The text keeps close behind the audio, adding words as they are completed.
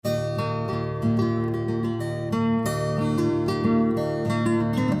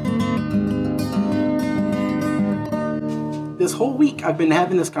this whole week I've been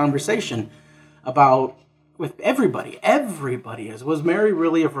having this conversation about, with everybody, was Mary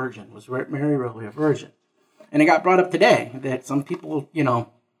really a virgin? Was Mary really a virgin? And it got brought up today that some people,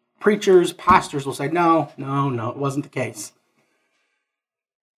 preachers, pastors will say, no, it wasn't the case.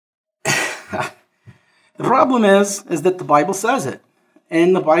 The problem is that the Bible says it.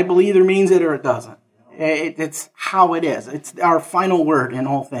 And the Bible either means it or it doesn't. It's how it is. It's our final word in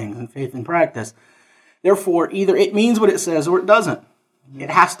all things, in faith and practice. Therefore, either it means what it says or it doesn't. It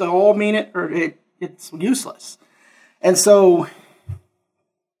has to all mean it or it's useless. And so,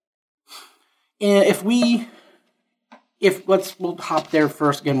 we'll hop there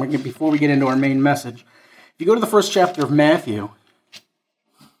first again before we get into our main message. If you go to the first chapter of Matthew,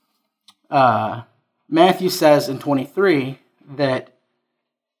 Matthew says in 23 that,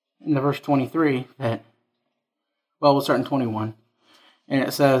 in the verse 23, that, we'll start in 21, and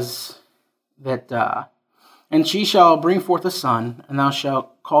it says that, and she shall bring forth a son, and thou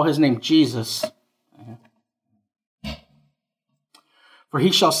shalt call his name Jesus, for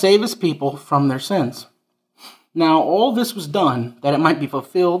he shall save his people from their sins. Now all this was done, that it might be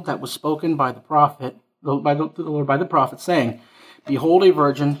fulfilled that was spoken by the Lord by the prophet, saying, Behold, a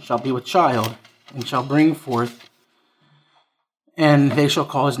virgin shall be with child, and shall bring forth, and they shall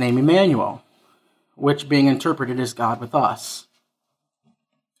call his name Emmanuel, which being interpreted is God with us.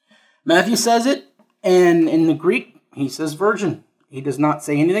 Matthew says it, and in the Greek, he says virgin. He does not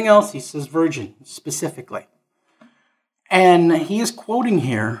say anything else. He says virgin, specifically. And he is quoting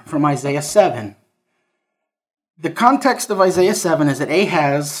here from Isaiah 7. The context of Isaiah 7 is that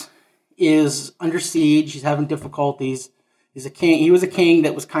Ahaz is under siege. He's having difficulties. He's a king. He was a king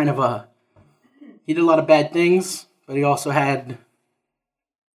that was kind of he did a lot of bad things, but he also had,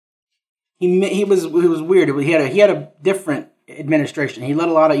 he was weird. He had a different administration. He let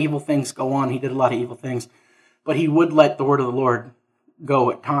a lot of evil things go on. He did a lot of evil things, but he would let the word of the Lord go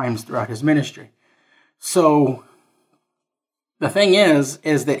at times throughout his ministry. So the thing is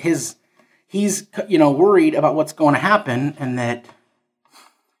that he's worried about what's going to happen, and that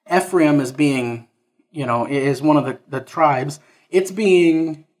Ephraim is being, is one of the tribes. It's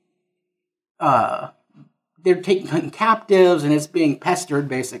being, they're taken captives, and it's being pestered,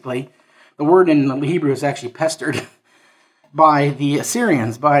 basically. The word in the Hebrew is actually pestered by the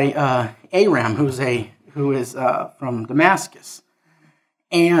Assyrians, by Aram, who is from Damascus.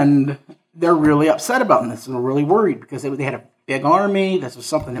 And they're really upset about this. They're really worried because they had a big army. This was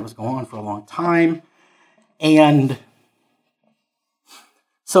something that was going on for a long time. And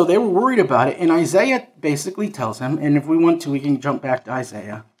so they were worried about it. And Isaiah basically tells him, and if we want to, we can jump back to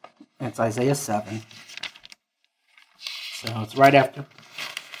Isaiah. It's Isaiah 7. So it's right after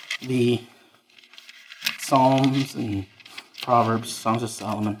the Psalms and Proverbs, Songs of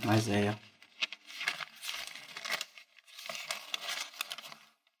Solomon, Isaiah.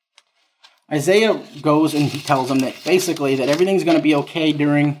 Isaiah goes and he tells them that basically that everything's going to be okay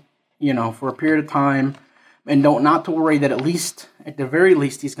during, for a period of time, and not to worry that at the very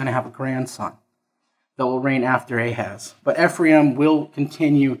least, he's going to have a grandson that will reign after Ahaz. But Ephraim will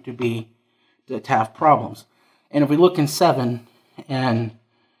continue to have problems. And if we look in 7 and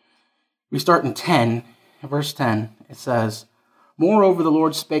we start in 10, verse 10, it says, Moreover, the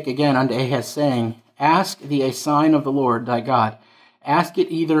Lord spake again unto Ahaz, saying, Ask thee a sign of the Lord thy God. Ask it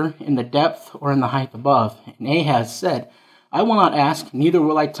either in the depth or in the height above. And Ahaz said, I will not ask, neither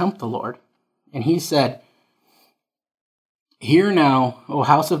will I tempt the Lord. And he said, Hear now, O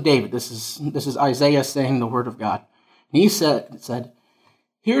house of David. This is Isaiah saying the word of God. And he said,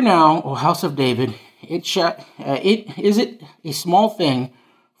 Hear now, O house of David. Is it a small thing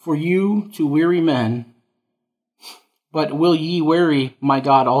for you to weary men? But will ye weary my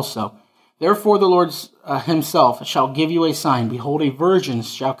God also? Therefore the Lord himself shall give you a sign. Behold, a virgin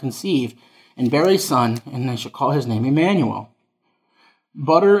shall conceive, and bear a son, and they shall call his name Emmanuel.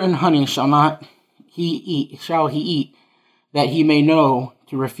 Butter and honey shall he eat, that he may know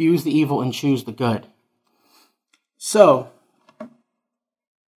to refuse the evil and choose the good. So,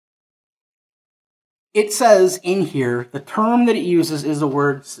 it says in here, the term that it uses is a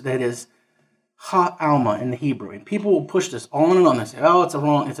word that is Ha-alma in the Hebrew. And people will push this on and on and say,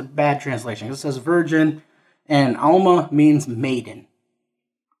 it's a bad translation. It says virgin, and alma means maiden.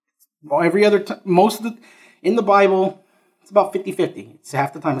 Every other in the Bible, it's about 50-50. It's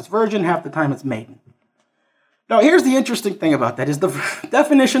half the time it's virgin, half the time it's maiden. Now, here's the interesting thing about that, is the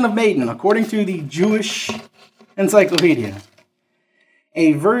definition of maiden, according to the Jewish Encyclopedia.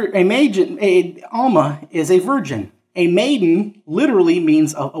 Alma is a virgin. A maiden literally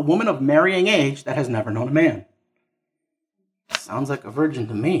means a woman of marrying age that has never known a man. Sounds like a virgin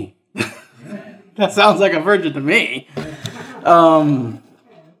to me. That sounds like a virgin to me. Now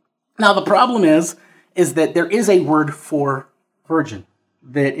the problem is that there is a word for virgin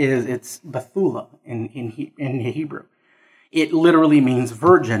it's Bethula in Hebrew. It literally means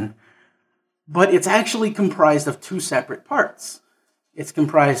virgin, but it's actually comprised of two separate parts. It's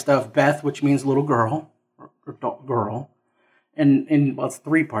comprised of Beth, which means little girl, or girl, and well, it's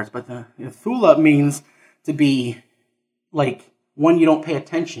three parts, but the Thula means to be like one you don't pay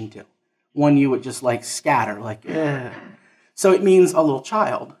attention to, one you would just like scatter, like, eh. So it means a little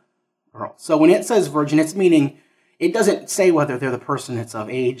child, girl. So when it says virgin, it's meaning, it doesn't say whether they're the person that's of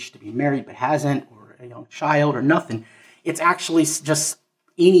age to be married but hasn't, or a young child or nothing. It's actually just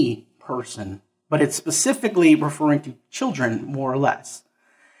any person, but it's specifically referring to children, more or less.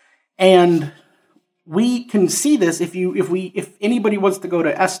 And we can see this if anybody wants to go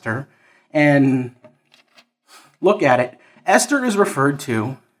to Esther and look at it. Esther is referred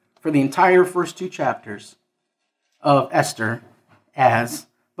to for the entire first two chapters of Esther as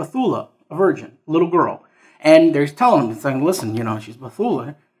Bethula, a virgin, little girl. And they're telling them, saying, listen, she's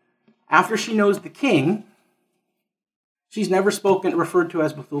Bethula. After she knows the king, she's never referred to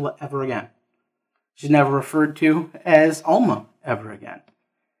as Bethula ever again. She's never referred to as Alma ever again.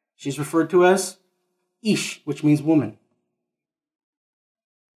 She's referred to as Ish, which means woman.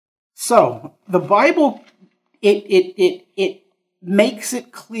 So the Bible, it makes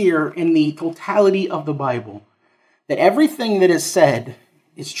it clear in the totality of the Bible that everything that is said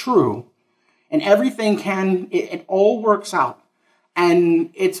is true, and everything it all works out.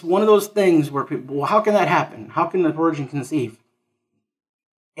 And it's one of those things where people, well, how can that happen? How can the virgin conceive?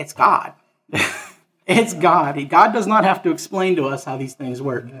 It's God. It's God. God does not have to explain to us how these things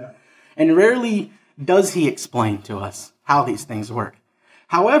work. Yeah. And rarely does he explain to us how these things work.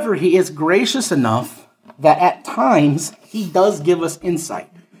 However, he is gracious enough that at times he does give us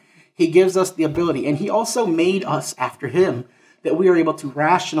insight. He gives us the ability. And he also made us after him, that we are able to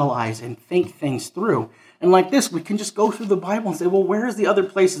rationalize and think things through. And like this, we can just go through the Bible and say, well, where is the other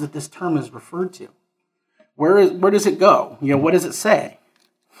places that this term is referred to? Where does it go? What does it say?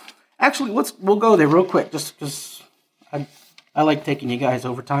 Actually, we'll go there real quick, just because I like taking you guys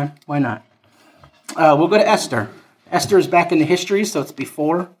over time. Why not? We'll go to Esther. Esther is back in the history, so it's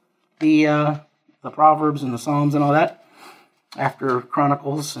before the Proverbs and the Psalms and all that, after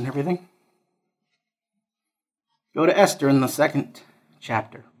Chronicles and everything. Go to Esther in the second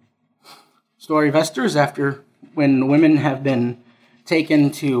chapter. Story of Esther is after when the women have been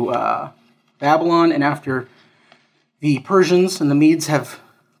taken to Babylon, and after the Persians and the Medes have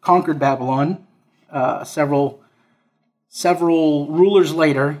conquered Babylon, several rulers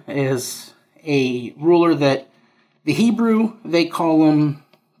later is a ruler that the Hebrew, they call him,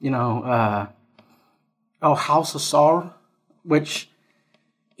 House of Sar, which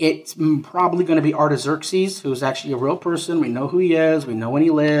it's probably going to be Artaxerxes, who's actually a real person. We know who he is. We know when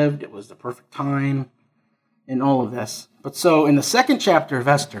he lived. It was the perfect time and all of this. But so in the second chapter of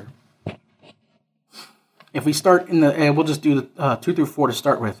Esther, if we start we'll just do 2 through 4 to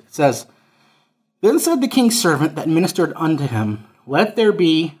start with. It says, Then said the king's servant that ministered unto him, Let there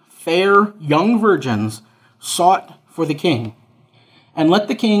be fair young virgins sought for the king, and let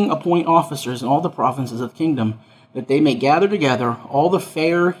the king appoint officers in all the provinces of the kingdom, that they may gather together all the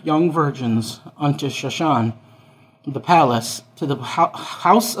fair young virgins unto Shushan, the palace, to the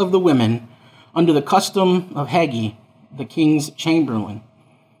house of the women, under the custom of Haggai, the king's chamberlain,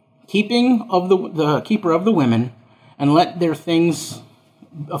 keeping of the keeper of the women, and let their things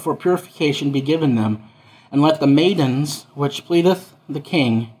for purification be given them, and let the maidens which pleaseth the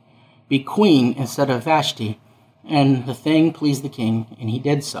king be queen instead of Vashti. And the thing pleased the king, and he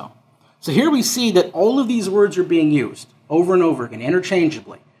did so. So here we see that all of these words are being used over and over again,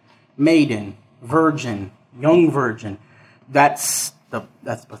 interchangeably. Maiden, virgin, young virgin. That's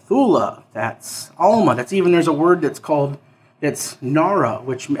Bethula. That's Alma. There's a word that's Nara,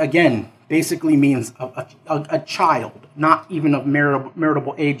 which again basically means a child, not even of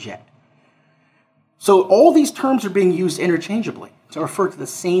meritable age yet. So all these terms are being used interchangeably to refer to the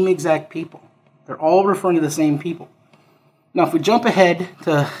same exact people. They're all referring to the same people. Now, if we jump ahead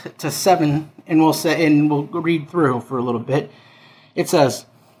to 7, and we'll read through for a little bit, it says,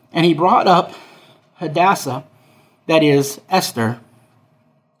 And he brought up Hadassah, that is Esther,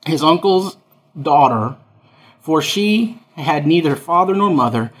 his uncle's daughter, for she had neither father nor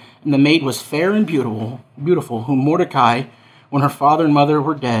mother, and the maid was fair and beautiful, whom Mordecai, when her father and mother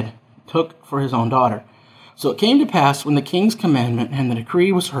were dead, took for his own daughter. So it came to pass, when the king's commandment and the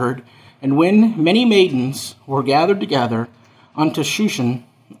decree was heard, and when many maidens were gathered together unto Shushan,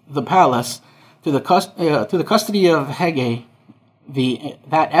 the palace, to the custody of Haggai,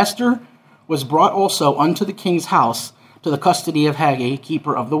 that Esther was brought also unto the king's house, to the custody of Haggai,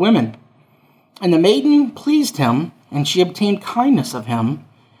 keeper of the women. And the maiden pleased him, and she obtained kindness of him,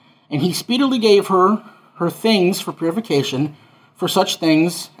 and he speedily gave her things for purification, for such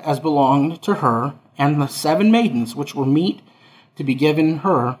things as belonged to her, and the 7 maidens which were meet to be given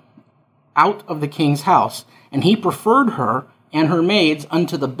her out of the king's house. And he preferred her and her maids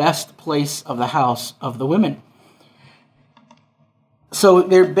unto the best place of the house of the women. So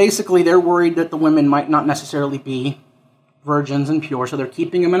they're worried that the women might not necessarily be virgins and pure, so they're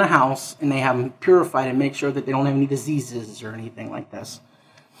keeping them in a house, and they have them purified and make sure that they don't have any diseases or anything like this.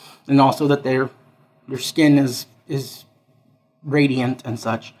 And also that their skin is radiant and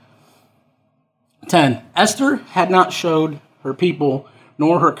such. 10. Esther had not showed her people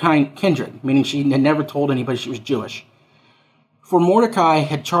nor her kindred, meaning she had never told anybody she was Jewish. For Mordecai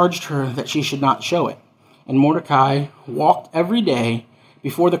had charged her that she should not show it. And Mordecai walked every day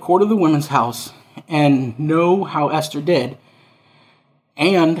before the court of the women's house, and know how Esther did,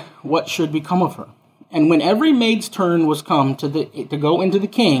 and what should become of her. And when every maid's turn was come to go into the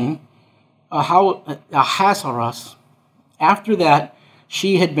king, Ahasuerus, after that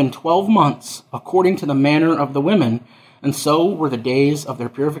she had been 12 months, according to the manner of the women, and so were the days of their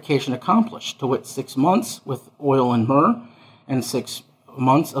purification accomplished, to wit 6 months with oil and myrrh, and 6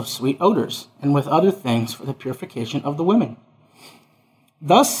 months of sweet odors, and with other things for the purification of the women.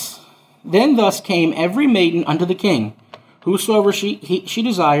 Thus came every maiden unto the king. Whosoever she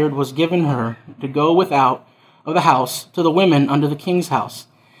desired was given her to go without of the house to the women unto the king's house.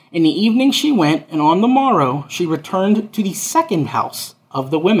 In the evening she went, and on the morrow she returned to the second house of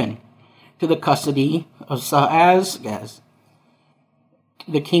the women, to the custody of Saasgaz,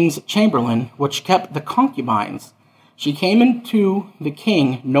 the king's chamberlain, which kept the concubines. She came into the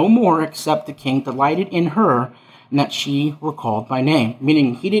king no more, except the king delighted in her, and that she were called by name.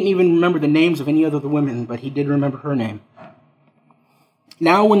 Meaning, he didn't even remember the names of any other women, but he did remember her name.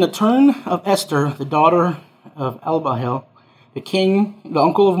 Now when the turn of Esther, the daughter of Abihail, the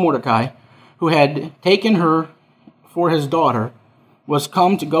uncle of Mordecai, who had taken her for his daughter, was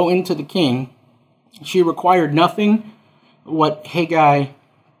come to go into the king, she required nothing what Haggai,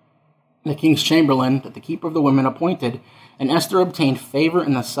 the king's chamberlain, that the keeper of the women appointed, and Esther obtained favor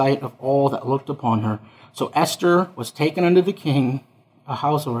in the sight of all that looked upon her. So Esther was taken unto the king,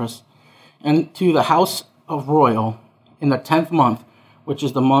 Ahasuerus, and to the house of royal in the 10th month, which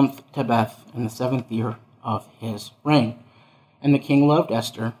is the month Tebeth, in the 7th year of his reign. And the king loved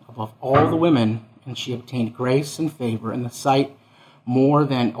Esther above all the women, and she obtained grace and favor in the sight more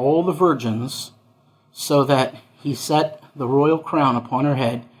than all the virgins, so that he set the royal crown upon her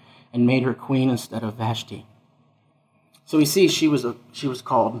head and made her queen instead of Vashti. So we see she was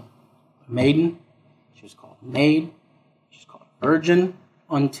called a maiden, she was called maid, she was called virgin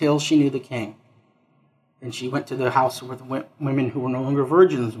until she knew the king. Then she went to the house where the women who were no longer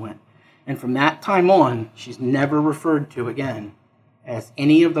virgins went. And from that time on, she's never referred to again as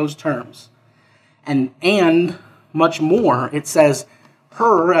any of those terms. And much more, it says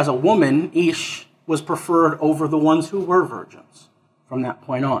her as a woman, Ish, was preferred over the ones who were virgins from that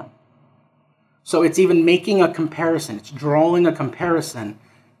point on. So it's even making a comparison. It's drawing a comparison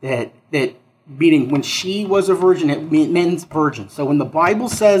that meaning when she was a virgin, it means virgin. So when the Bible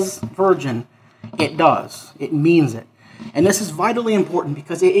says virgin, it does. It means it. And this is vitally important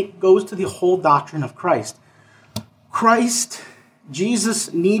because it goes to the whole doctrine of Christ.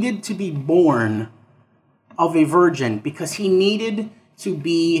 Jesus needed to be born of a virgin because he needed to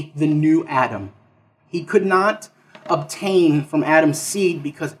be the new Adam. He could not obtain from Adam's seed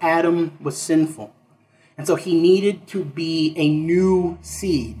because Adam was sinful. And so he needed to be a new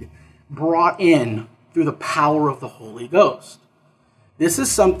seed brought in through the power of the Holy Ghost. This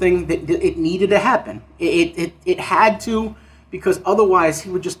is something that it needed to happen. It had to, because otherwise he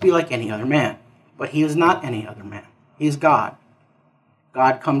would just be like any other man. But he is not any other man. He is God.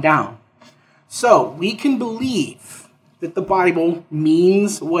 God come down. So we can believe that the Bible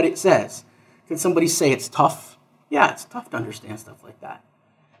means what it says. Can somebody say it's tough? Yeah, it's tough to understand stuff like that.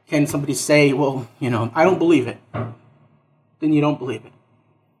 Can somebody say, well, I don't believe it? Then you don't believe it.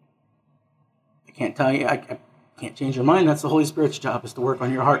 I can't tell you, I can't change your mind. That's the Holy Spirit's job, is to work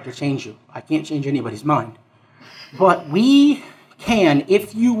on your heart to change you. I can't change anybody's mind. But we can,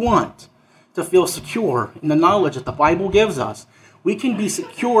 if you want to feel secure in the knowledge that the Bible gives us, we can be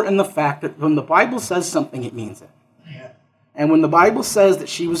secure in the fact that when the Bible says something, it means it. Yeah. And when the Bible says that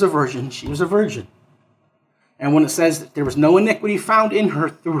she was a virgin, she was a virgin. And when it says that there was no iniquity found in her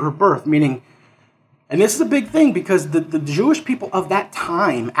through her birth, meaning, and this is a big thing because the Jewish people of that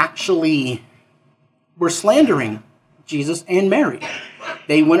time actually were slandering Jesus and Mary.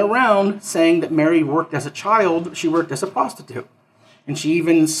 they went around saying that Mary worked as a child, she worked as a prostitute. And she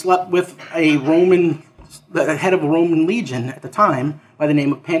even slept with the head of a Roman legion at the time by the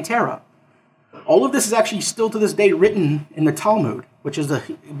name of Pantera. All of this is actually still to this day written in the Talmud, which is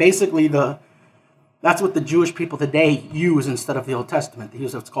that's what the Jewish people today use instead of the Old Testament. They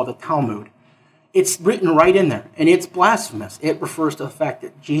use what's called the Talmud. It's written right in there, and it's blasphemous. It refers to the fact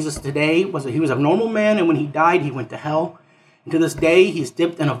that Jesus today he was a normal man, and when he died, he went to hell. And to this day, he's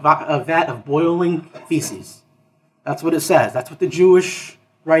dipped in a vat of boiling feces. That's what it says. That's what the Jewish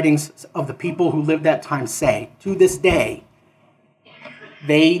writings of the people who lived that time say. To this day,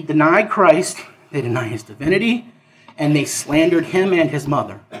 they deny Christ, they deny his divinity, and they slandered him and his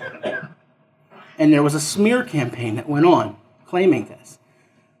mother. And there was a smear campaign that went on claiming this.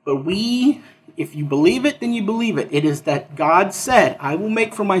 But if you believe it, then you believe it. It is that God said, I will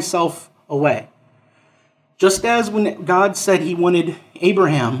make for myself a way. Just as when God said he wanted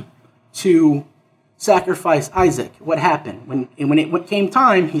Abraham to sacrifice Isaac, what happened? When it came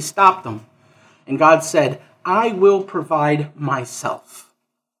time, he stopped them. And God said, I will provide myself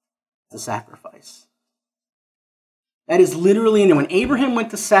the sacrifice. That is literally, and when Abraham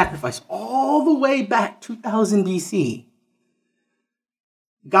went to sacrifice all the way back 2000 BC,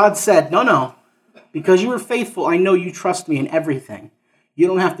 God said, no, because you were faithful, I know you trust me in everything. You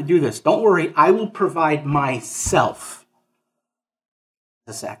don't have to do this. Don't worry, I will provide myself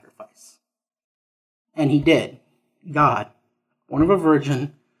the sacrifice. And he did. God, born of a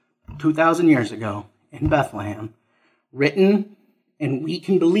virgin 2,000 years ago in Bethlehem, written, and we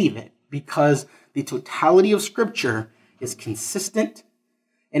can believe it because the totality of Scripture is consistent,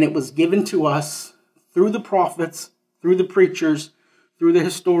 and it was given to us through the prophets, through the preachers, through the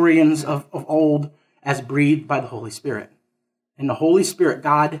historians of old, as breathed by the Holy Spirit. And the Holy Spirit,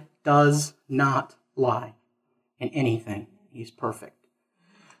 God, does not lie in anything. He's perfect.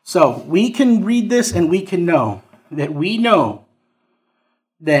 So we can read this and we know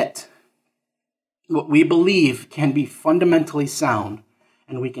that what we believe can be fundamentally sound,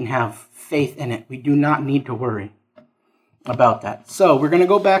 and we can have faith in it. We do not need to worry about that. So we're going to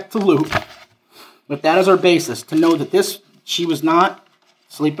go back to Luke with that as our basis to know that she was not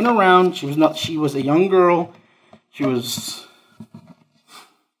sleeping around. She was a young girl. She was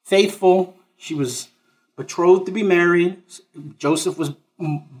faithful. She was betrothed to be married. Joseph was,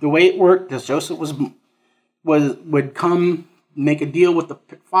 the way it worked is Joseph would come make a deal with the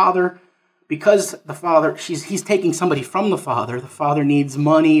father. Because the father, he's taking somebody from the father needs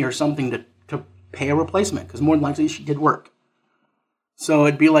money or something to pay a replacement, because more than likely she did work. So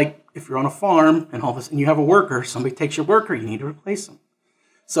it'd be like if you're on a farm and all this, and you have a worker, somebody takes your worker, you need to replace them.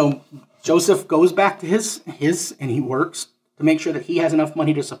 So Joseph goes back to his and he works to make sure that he has enough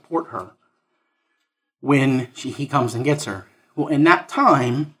money to support her when he comes and gets her. Well, in that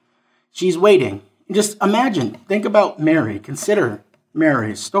time, she's waiting. Just think about Mary. Consider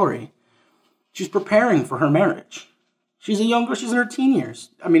Mary's story. She's preparing for her marriage. She's in her teen years.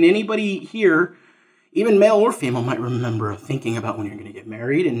 I mean, anybody here, even male or female, might remember thinking about when you're going to get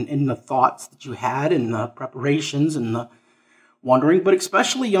married and the thoughts that you had and the preparations and the wondering, but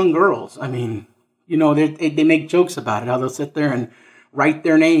especially young girls. I mean, they make jokes about it, how they'll sit there and write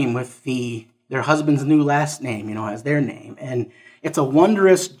their name with their husband's new last name, as their name. And it's a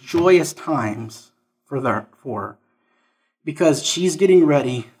wondrous, joyous times for her. Because she's getting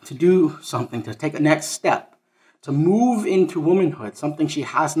ready to do something, to take a next step, to move into womanhood, something she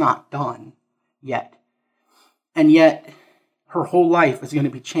has not done yet. And yet, her whole life is going to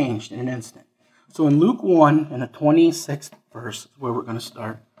be changed in an instant. So in Luke 1, in the 26th verse, is where we're going to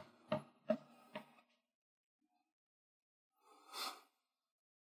start.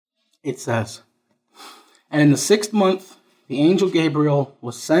 It says, And in the 6th month, the angel Gabriel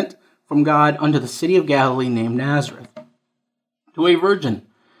was sent from God unto the city of Galilee named Nazareth, to a virgin,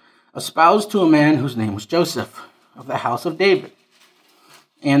 espoused to a man whose name was Joseph, of the house of David.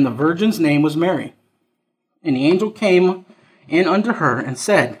 And the virgin's name was Mary. And the angel came in unto her and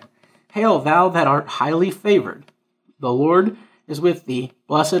said, Hail, thou that art highly favored. The Lord is with thee.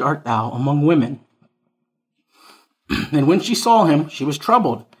 Blessed art thou among women. And when she saw him, she was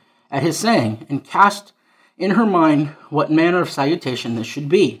troubled at his saying, and cast in her mind what manner of salutation this should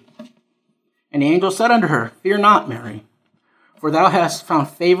be. And the angel said unto her, Fear not, Mary, for thou hast found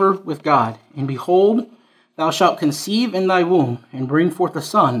favor with God. And behold, thou shalt conceive in thy womb, and bring forth a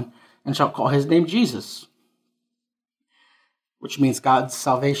son, and shalt call his name Jesus, which means God's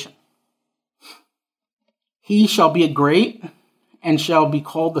salvation. He shall be great, and shall be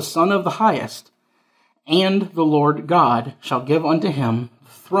called the Son of the Highest. And the Lord God shall give unto him the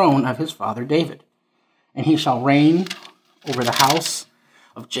throne of his father David. And he shall reign over the house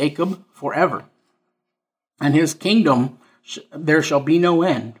of Jacob forever, and his kingdom there shall be no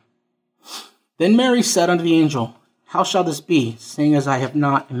end. Then Mary said unto the angel, How shall this be, seeing as I have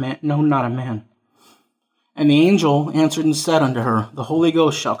known not a man? And the angel answered and said unto her, The Holy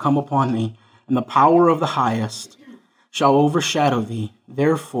Ghost shall come upon thee, and the power of the highest shall overshadow thee.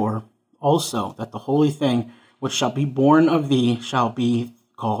 Therefore also that the holy thing which shall be born of thee shall be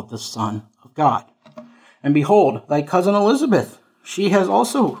called the Son of God. And behold, thy cousin Elizabeth, she has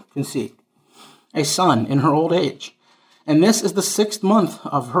also conceived a son in her old age. And this is the 6th month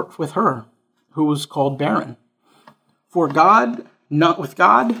of her with her, who was called barren. For with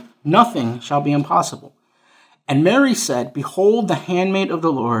God, nothing shall be impossible. And Mary said, Behold, the handmaid of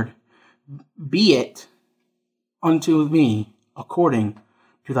the Lord, be it unto me according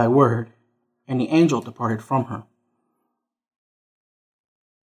to thy word. And the angel departed from her.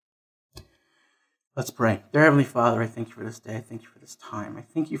 Let's pray. Dear Heavenly Father, I thank you for this day. I thank you for this time. I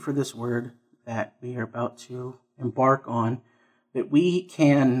thank you for this word that we are about to embark on, that we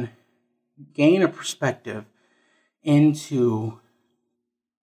can gain a perspective into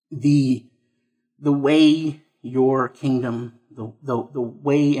the way your kingdom, the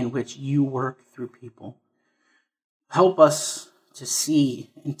way in which you work through people. Help us to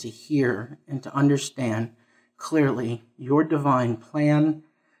see and to hear and to understand clearly your divine plan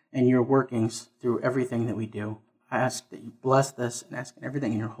and your workings through everything that we do. I ask that you bless this and ask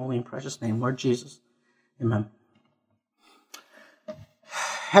everything in your holy and precious name, Lord Jesus. Amen.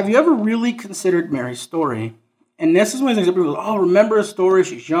 Have you ever really considered Mary's story? And this is one of the things that people go, remember a story,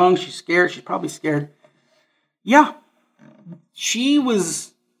 she's young, she's scared, she's probably scared. Yeah,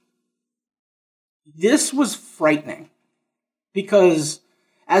 this was frightening. Because,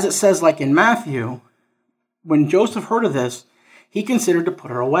 as it says like in Matthew, when Joseph heard of this, he considered to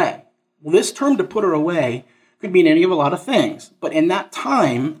put her away. Well, this term to put her away could mean any of a lot of things. But in that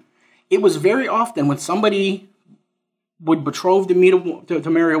time, it was very often when somebody would betroth to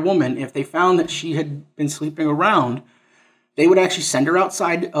marry a woman, if they found that she had been sleeping around, they would actually send her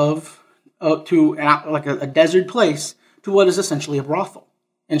outside to a desert place to what is essentially a brothel.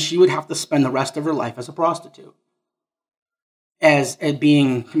 And she would have to spend the rest of her life as a prostitute, as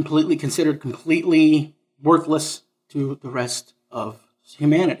being considered completely worthless to the rest of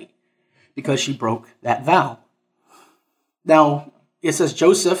humanity because she broke that vow. Now, it says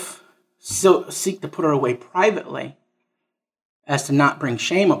Joseph seek to put her away privately as to not bring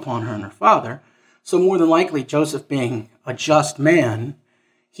shame upon her and her father. So more than likely, Joseph being a just man,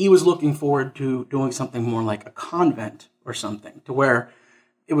 he was looking forward to doing something more like a convent or something, to where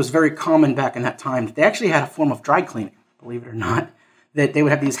it was very common back in that time that they actually had a form of dry cleaning, believe it or not, that they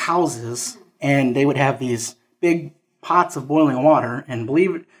would have these houses and they would have these big pots of boiling water, and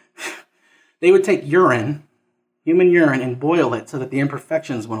they would take human urine, and boil it so that the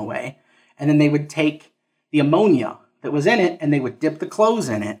imperfections went away. And then they would take the ammonia that was in it and they would dip the clothes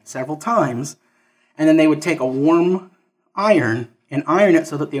in it several times. And then they would take a warm iron and iron it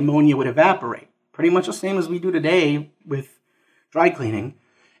so that the ammonia would evaporate. Pretty much the same as we do today with dry cleaning.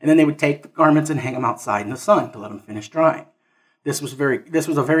 And then they would take the garments and hang them outside in the sun to let them finish drying. This was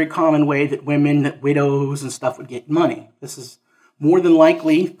a very common way that women, widows and stuff would get money. This is more than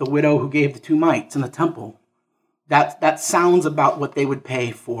likely the widow who gave the 2 mites in the temple. That sounds about what they would pay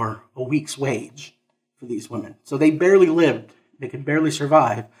for a week's wage for these women. So they barely lived. They could barely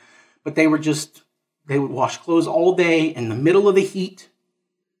survive. But they would wash clothes all day in the middle of the heat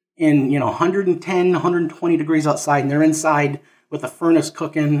in 110, 120 degrees outside, and they're inside with a furnace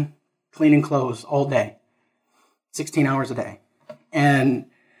cooking, cleaning clothes all day, 16 hours a day. And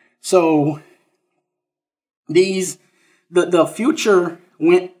so the future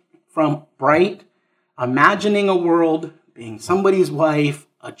went from bright, imagining a world, being somebody's wife,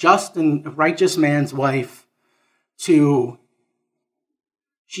 a just and righteous man's wife, to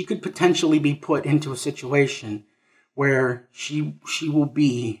she could potentially be put into a situation where she will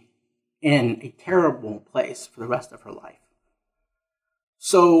be in a terrible place for the rest of her life.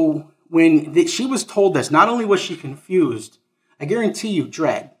 So when she was told this, not only was she confused, I guarantee you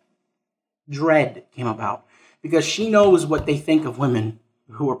dread came about, because she knows what they think of women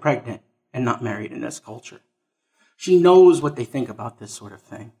who are pregnant and not married in this culture. She knows what they think about this sort of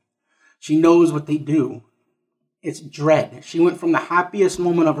thing. She knows what they do. It's dread. She went from the happiest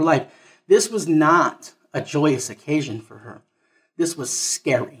moment of her life. This was not a joyous occasion for her. This was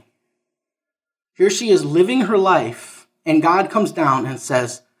scary. Here she is living her life, and God comes down and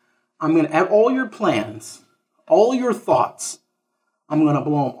says, I'm going to have all your plans, all your thoughts, I'm going to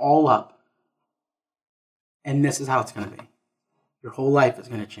blow them all up. And this is how it's going to be. Your whole life is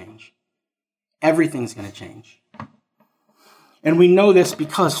going to change. Everything's going to change. And we know this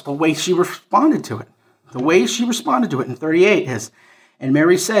because the way she responded to it. The way she responded to it in 38 is, and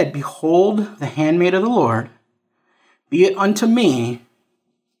Mary said, "Behold, the handmaid of the Lord, be it unto me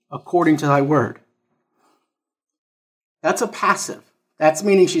according to thy word." That's a passive. That's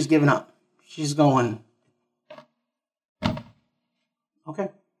meaning she's given up. She's going, okay,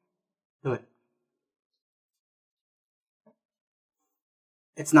 do it.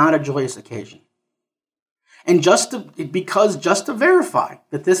 It's not a joyous occasion. And just to verify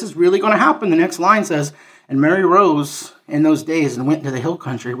that this is really going to happen, the next line says, "And Mary rose in those days and went into the hill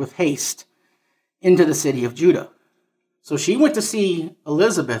country with haste into the city of Judah." So she went to see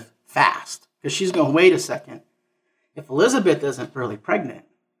Elizabeth fast, because she's going, wait a second. If Elizabeth isn't really pregnant,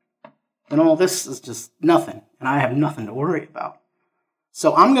 then all this is just nothing, and I have nothing to worry about.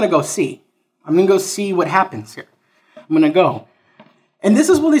 So I'm going to go see. I'm going to go see what happens here. I'm going to go. And this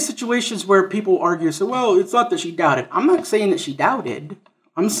is one of these situations where people argue, so, well, it's not that she doubted. I'm not saying that she doubted.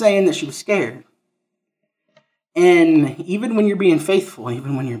 I'm saying that she was scared. And even when you're being faithful,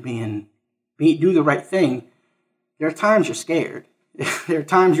 even when you're do the right thing, there are times you're scared. There are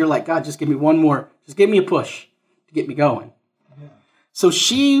times you're like, God, just give me one more. Just give me a push to get me going. Yeah. So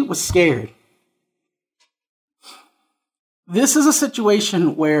she was scared. This is a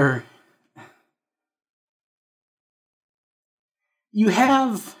situation where you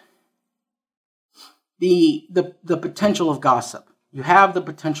have the potential of gossip. You have the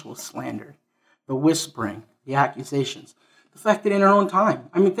potential of slander, the whispering, the accusations. The fact that in her own time,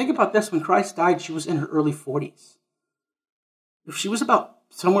 I mean, think about this. When Christ died, she was in her early 40s. If she was about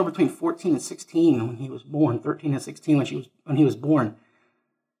somewhere between 14 and 16 when he was born, 13 and 16 when he was born,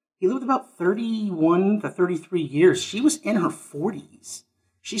 he lived about 31 to 33 years. She was in her 40s.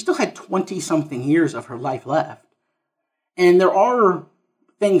 She still had 20-something years of her life left. And there are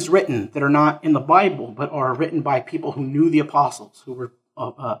things written that are not in the Bible, but are written by people who knew the apostles, who were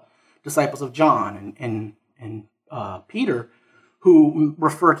disciples of John and Peter, who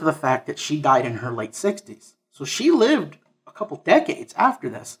refer to the fact that she died in her late 60s. So she lived a couple decades after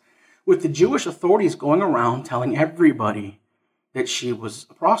this, with the Jewish authorities going around telling everybody that she was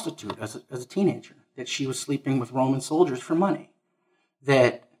a prostitute as a teenager, that she was sleeping with Roman soldiers for money,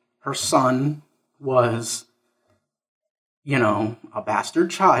 that her son was, a bastard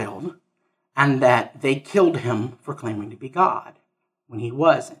child, and that they killed him for claiming to be God when he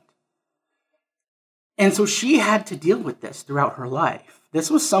wasn't. And so she had to deal with this throughout her life. This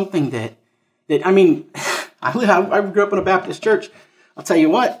was something that I mean, I grew up in a Baptist church. I'll tell you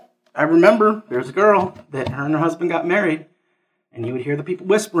what, I remember there's a girl that her and her husband got married, and you would hear the people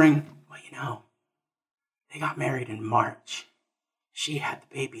whispering, well, they got married in March. She had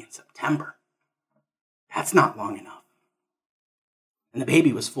the baby in September. That's not long enough. And the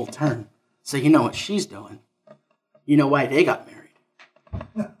baby was full term. So you know what she's doing. You know why they got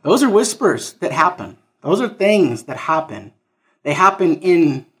married. Those are whispers that happen. Those are things that happen. They happen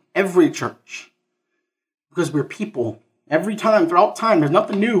in every church. Because we're people. Every time, throughout time, there's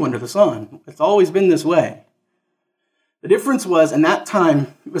nothing new under the sun. It's always been this way. The difference was, in that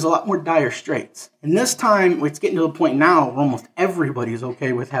time, it was a lot more dire straits. In this time, it's getting to the point now where almost everybody is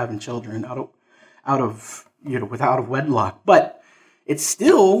okay with having children out of wedlock. But we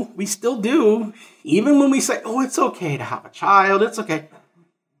still do, even when we say, oh, it's okay to have a child, it's okay.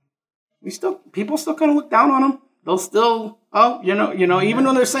 People still kind of look down on them. They'll still, even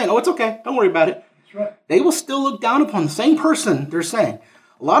when they're saying, oh, it's okay, don't worry about it. That's right. They will still look down upon the same person they're saying.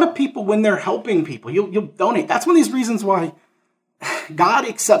 A lot of people, when they're helping people, you'll donate. That's one of these reasons why God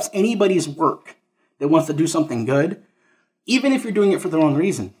accepts anybody's work that wants to do something good, even if you're doing it for the wrong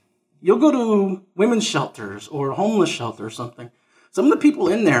reason. You'll go to women's shelters or homeless shelter or something. Some of the people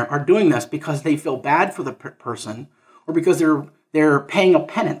in there are doing this because they feel bad for the person, or because they're paying a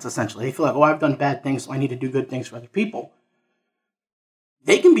penance, essentially. They feel like, oh, I've done bad things, so I need to do good things for other people.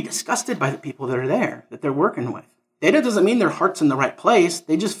 They can be disgusted by the people that are there, that they're working with. That doesn't mean their heart's in the right place.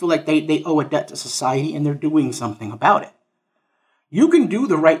 They just feel like they owe a debt to society and they're doing something about it. You can do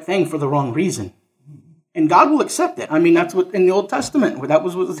the right thing for the wrong reason, and God will accept it. I mean, that's what in the Old Testament, that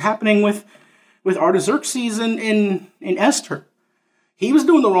was what was happening with Artaxerxes in Esther. He was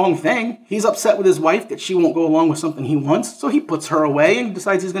doing the wrong thing. He's upset with his wife that she won't go along with something he wants, so he puts her away and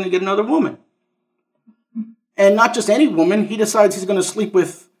decides he's going to get another woman. And not just any woman, he decides he's going to sleep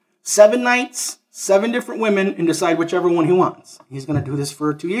with 7 nights, 7 different women, and decide whichever one he wants. He's going to do this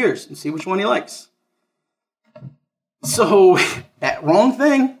for 2 years and see which one he likes. So, that wrong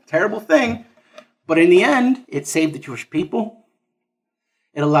thing, terrible thing, but in the end, it saved the Jewish people.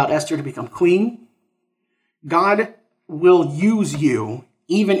 It allowed Esther to become queen. God will use you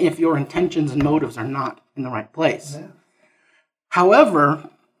even if your intentions and motives are not in the right place. Yeah. However,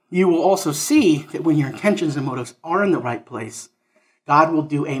 you will also see that when your intentions and motives are in the right place, God will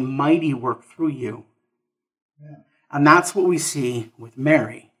do a mighty work through you. Yeah. And that's what we see with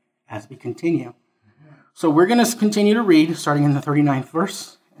Mary as we continue. Yeah. So we're going to continue to read, starting in the 39th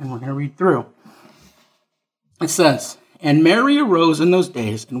verse, and we're going to read through. It says, "And Mary arose in those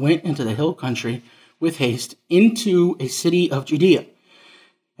days and went into the hill country with haste into a city of Judea,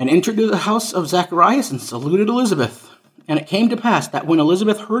 and entered into the house of Zacharias and saluted Elizabeth. And it came to pass that when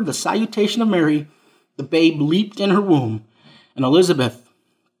Elizabeth heard the salutation of Mary, the babe leaped in her womb, and Elizabeth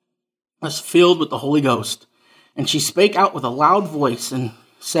was filled with the Holy Ghost. And she spake out with a loud voice and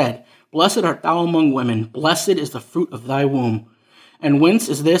said, Blessed art thou among women, blessed is the fruit of thy womb. And whence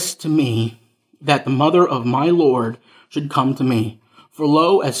is this to me, that the mother of my Lord should come to me? For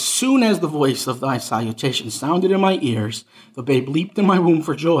lo, as soon as the voice of thy salutation sounded in my ears, the babe leaped in my womb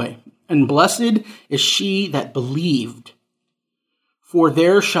for joy. And blessed is she that believed, for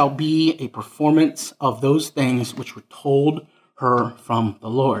there shall be a performance of those things which were told her from the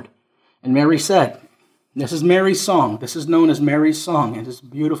Lord. And Mary said," this is Mary's song. This is known as Mary's song. It is a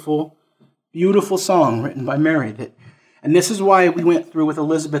beautiful, beautiful song written by Mary. And this is why we went through with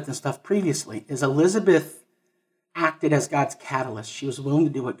Elizabeth and stuff previously, is Elizabeth acted as God's catalyst. She was willing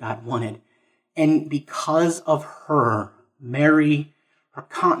to do what God wanted. And because of her, Mary, her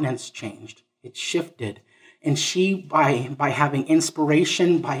countenance changed. It shifted. And she, by having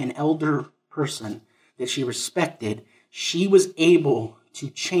inspiration by an elder person that she respected, she was able to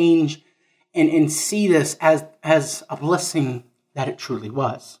change and see this as a blessing that it truly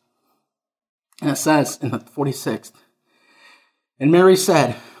was. And it says in the 46th, "And Mary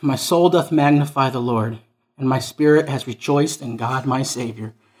said, My soul doth magnify the Lord, and my spirit has rejoiced in God my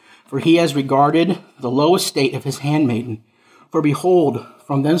Savior, for he has regarded the low estate of his handmaiden. For behold,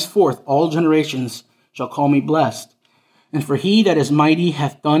 from thenceforth all generations shall call me blessed. And for he that is mighty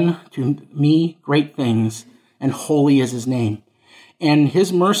hath done to me great things, and holy is his name. And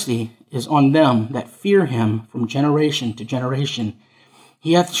his mercy is on them that fear him from generation to generation.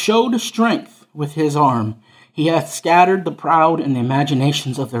 He hath showed strength with his arm. He hath scattered the proud in the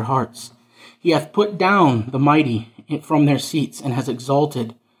imaginations of their hearts. He hath put down the mighty from their seats, and has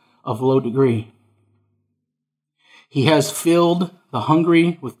exalted of low degree. He has filled the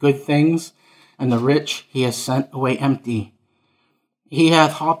hungry with good things, and the rich he has sent away empty. He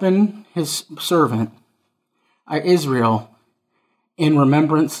hath holpen his servant Israel in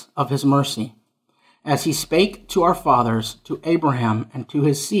remembrance of his mercy, as he spake to our fathers, to Abraham, and to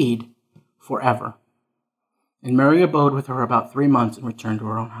his seed forever. And Mary abode with her about 3 months and returned to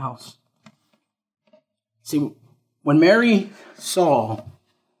her own house." See, when Mary saw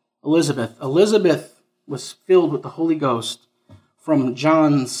Elizabeth was filled with the Holy Ghost from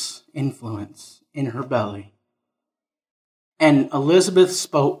John's influence in her belly. And Elizabeth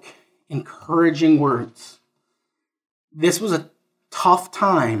spoke encouraging words. This was a tough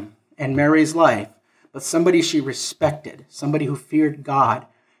time in Mary's life, but somebody she respected, somebody who feared God,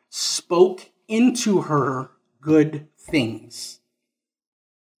 spoke into her good things.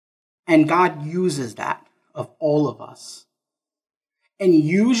 And God uses that of all of us. And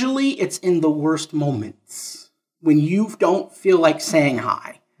usually it's in the worst moments when you don't feel like saying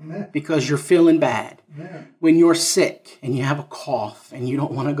hi because you're feeling bad. When you're sick and you have a cough and you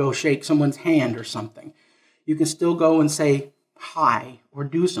don't want to go shake someone's hand or something, you can still go and say hi or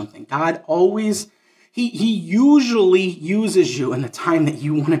do something. God always, he usually uses you in the time that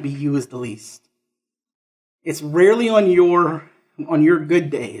you want to be used the least. It's rarely on your good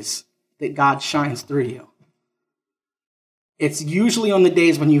days that God shines through you. It's usually on the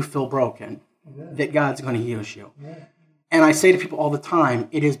days when you feel broken that God's going to use you. And I say to people all the time,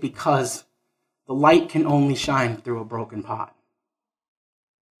 it is because the light can only shine through a broken pot.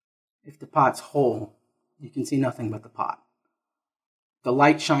 If the pot's whole, you can see nothing but the pot. The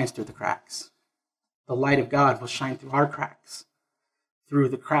light shines through the cracks. The light of God will shine through our cracks, through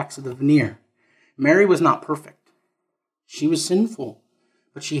the cracks of the veneer. Mary was not perfect. She was sinful,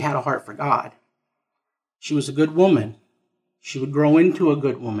 but she had a heart for God. She was a good woman. She would grow into a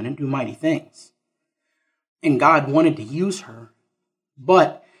good woman and do mighty things. And God wanted to use her,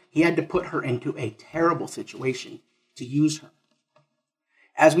 but he had to put her into a terrible situation to use her.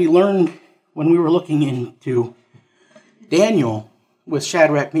 As we learned when we were looking into Daniel with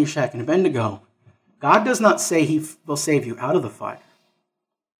Shadrach, Meshach, and Abednego, God does not say he will save you out of the fire.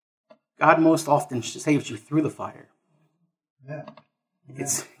 God most often saves you through the fire. Yeah.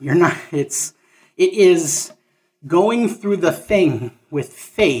 It is going through the thing with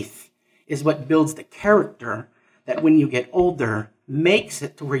faith is what builds the character that when you get older makes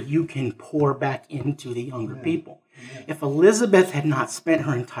it to where you can pour back into the younger people. If Elizabeth had not spent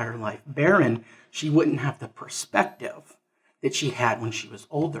her entire life barren, she wouldn't have the perspective that she had when she was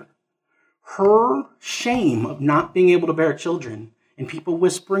older. Her shame of not being able to bear children and people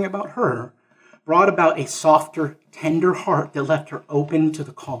whispering about her brought about a softer, tender heart that left her open to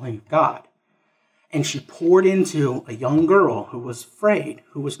the calling of God. And she poured into a young girl who was afraid,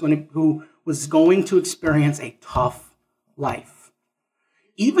 who was going to experience a tough life.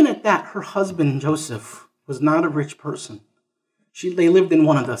 Even at that, her husband, Joseph, was not a rich person. They lived in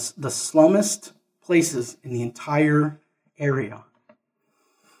one of the slummest places in the entire area.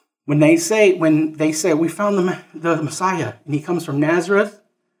 When they say we found the Messiah and he comes from Nazareth,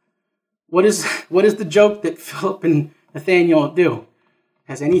 what is the joke that Philip and Nathanael do?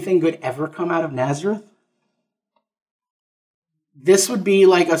 Has anything good ever come out of Nazareth? This would be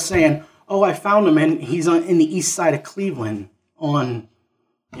like us saying, "Oh, I found him and he's in the east side of Cleveland on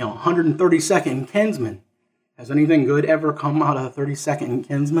 132nd and Kinsman." Has anything good ever come out of the 32nd and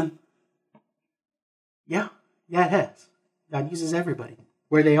Kinsman? Yeah, it has. God uses everybody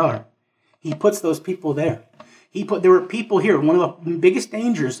where they are. He puts those people there. There were people here. One of the biggest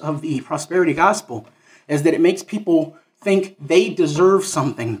dangers of the prosperity gospel is that it makes people think they deserve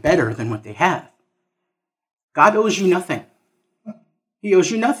something better than what they have. God owes you nothing. He owes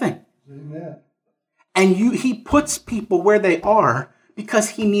you nothing. Amen. And he puts people where they are because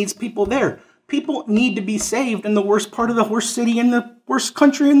he needs people there. People need to be saved in the worst part of the worst city in the worst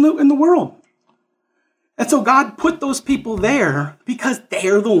country in the world. And so God put those people there because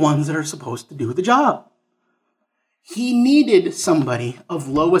they're the ones that are supposed to do the job. He needed somebody of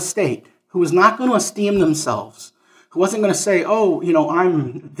low estate who was not going to esteem themselves, who wasn't going to say, "Oh,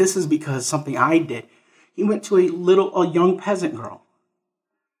 this is because something I did." He went to a young peasant girl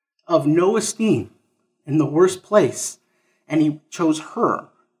of no esteem in the worst place, and he chose her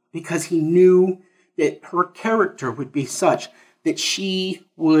because he knew that her character would be such that she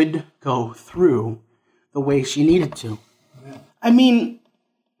would go through the way she needed to. Yeah. I mean,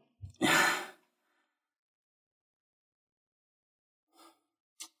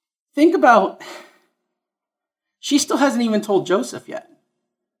 think about, she still hasn't even told Joseph yet.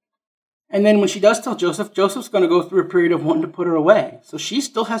 And then when she does tell Joseph, Joseph's going to go through a period of wanting to put her away. So she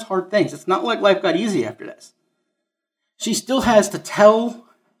still has hard things. It's not like life got easy after this. She still has to tell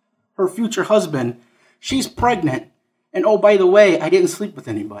her future husband she's pregnant, and oh, by the way, I didn't sleep with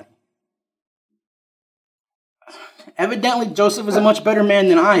anybody. Evidently, Joseph is a much better man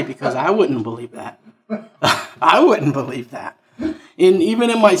than I, because I wouldn't believe that. I wouldn't believe that. Even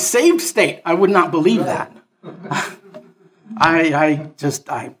in my saved state, I would not believe that. I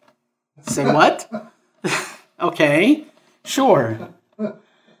say, what? Okay, sure.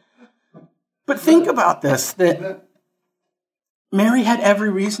 But think about this, that Mary had every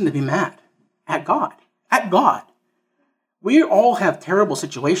reason to be mad at God. At God. We all have terrible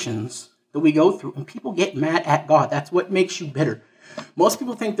situations that we go through, and people get mad at God. That's what makes you bitter. Most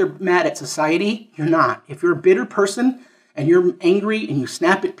people think they're mad at society. You're not. If you're a bitter person and you're angry and you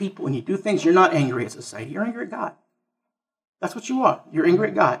snap at people and you do things, you're not angry at society. You're angry at God. That's what you are. You're angry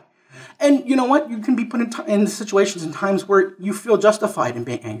at God. And you know what? You can be put in situations and times where you feel justified in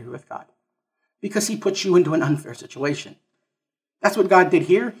being angry with God because he puts you into an unfair situation. That's what God did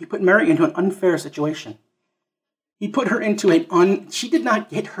here. He put Mary into an unfair situation. He put her into she did not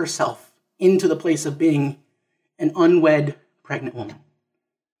get herself into the place of being an unwed pregnant woman.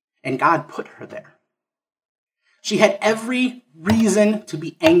 And God put her there. She had every reason to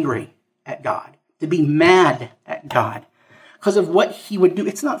be angry at God, to be mad at God because of what he would do.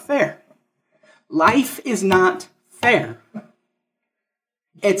 It's not fair. Life is not fair.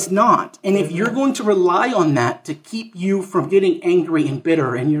 It's not. And if you're going to rely on that to keep you from getting angry and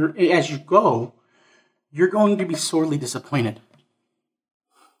bitter and as you go, you're going to be sorely disappointed.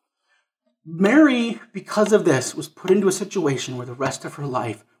 Mary, because of this, was put into a situation where the rest of her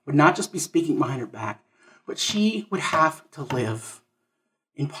life would not just be speaking behind her back, but she would have to live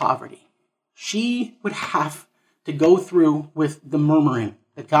in poverty. She would have to go through with the murmuring,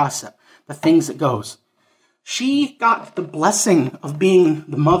 the gossip, the things that goes. She got the blessing of being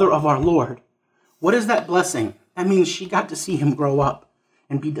the mother of our Lord. What is that blessing? That means she got to see him grow up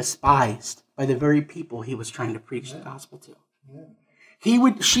and be despised by the very people he was trying to preach the gospel to.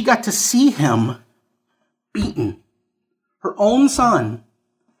 She got to see him beaten. Her own son,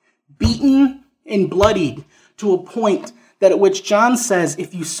 beaten and bloodied to a point that at which John says,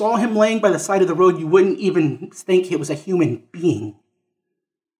 if you saw him laying by the side of the road, you wouldn't even think it was a human being.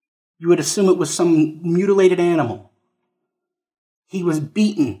 You would assume it was some mutilated animal. He was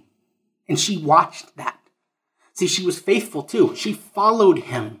beaten, and she watched that. See, she was faithful too. She followed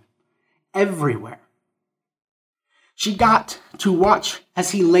him everywhere. She got to watch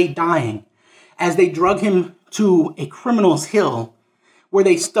as he lay dying, as they drug him to a criminal's hill, where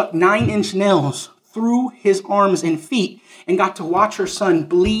they stuck 9-inch nails through his arms and feet, and got to watch her son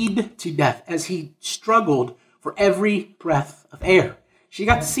bleed to death as he struggled for every breath of air. She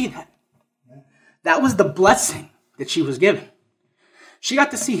got to see that. That was the blessing that she was given. She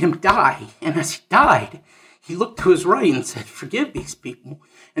got to see him die, and as he died, he looked to his right and said, forgive these people,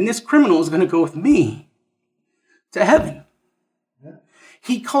 and this criminal is going to go with me to heaven.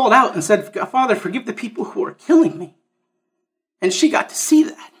 He called out and said, Father, forgive the people who are killing me. And she got to see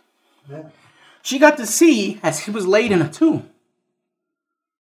that. She got to see as he was laid in a tomb.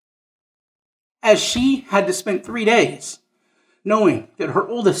 As she had to spend 3 days knowing that her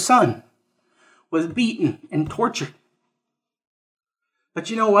oldest son was beaten and tortured. But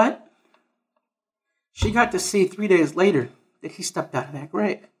you know what? She got to see 3 days later that he stepped out of that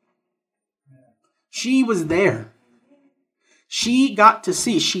grave. She was there. She got to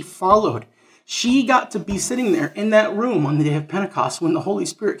see, she followed. She got to be sitting there in that room on the day of Pentecost when the Holy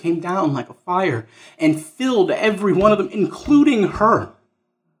Spirit came down like a fire and filled every one of them, including her.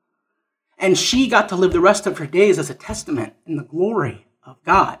 And she got to live the rest of her days as a testament in the glory of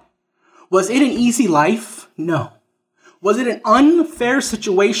God. Was it an easy life? No. Was it an unfair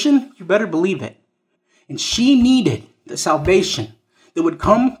situation? You better believe it. And she needed the salvation that would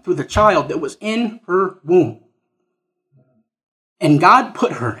come through the child that was in her womb. And God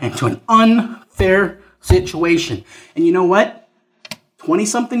put her into an unfair situation. And you know what?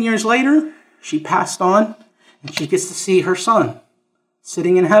 20-something years later, she passed on, and she gets to see her son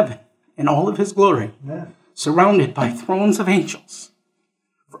sitting in heaven in all of his glory, surrounded by thrones of angels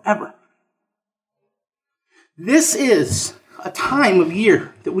forever. This is a time of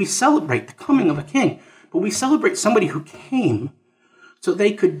year that we celebrate the coming of a king, but we celebrate somebody who came so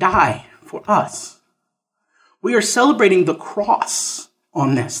they could die for us. We are celebrating the cross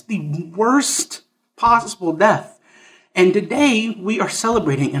on this, the worst possible death. And today we are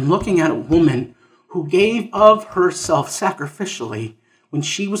celebrating and looking at a woman who gave of herself sacrificially when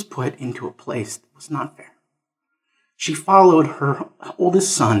she was put into a place that was not fair. She followed her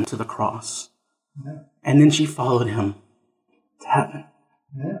oldest son to the cross. Yeah. And then she followed him to heaven.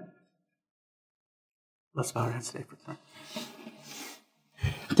 Yeah. Let's bow our heads today for prayer.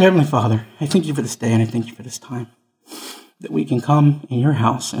 Dear Heavenly Father, I thank you for this day and I thank you for this time that we can come in your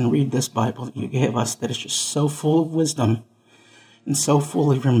house and read this Bible that you gave us that is just so full of wisdom and so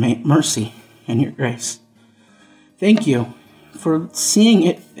full of your mercy and your grace. Thank you for seeing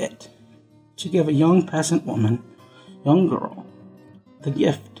it fit to give a young peasant woman, young girl, the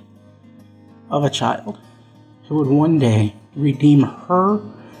gift of a child who would one day redeem her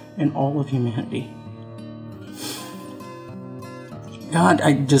and all of humanity. God,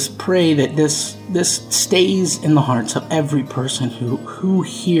 I just pray that this stays in the hearts of every person who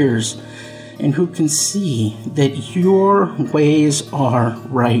hears and who can see that your ways are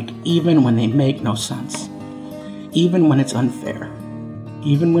right, even when they make no sense, even when it's unfair,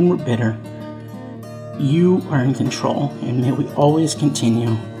 even when we're bitter. You are in control, and may we always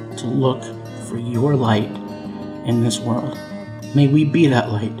continue to look for your light in this world. May we be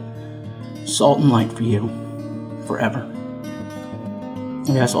that light, salt and light for you forever.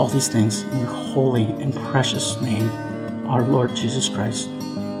 We ask all these things in your holy and precious name, our Lord Jesus Christ.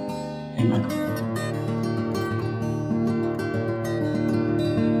 Amen.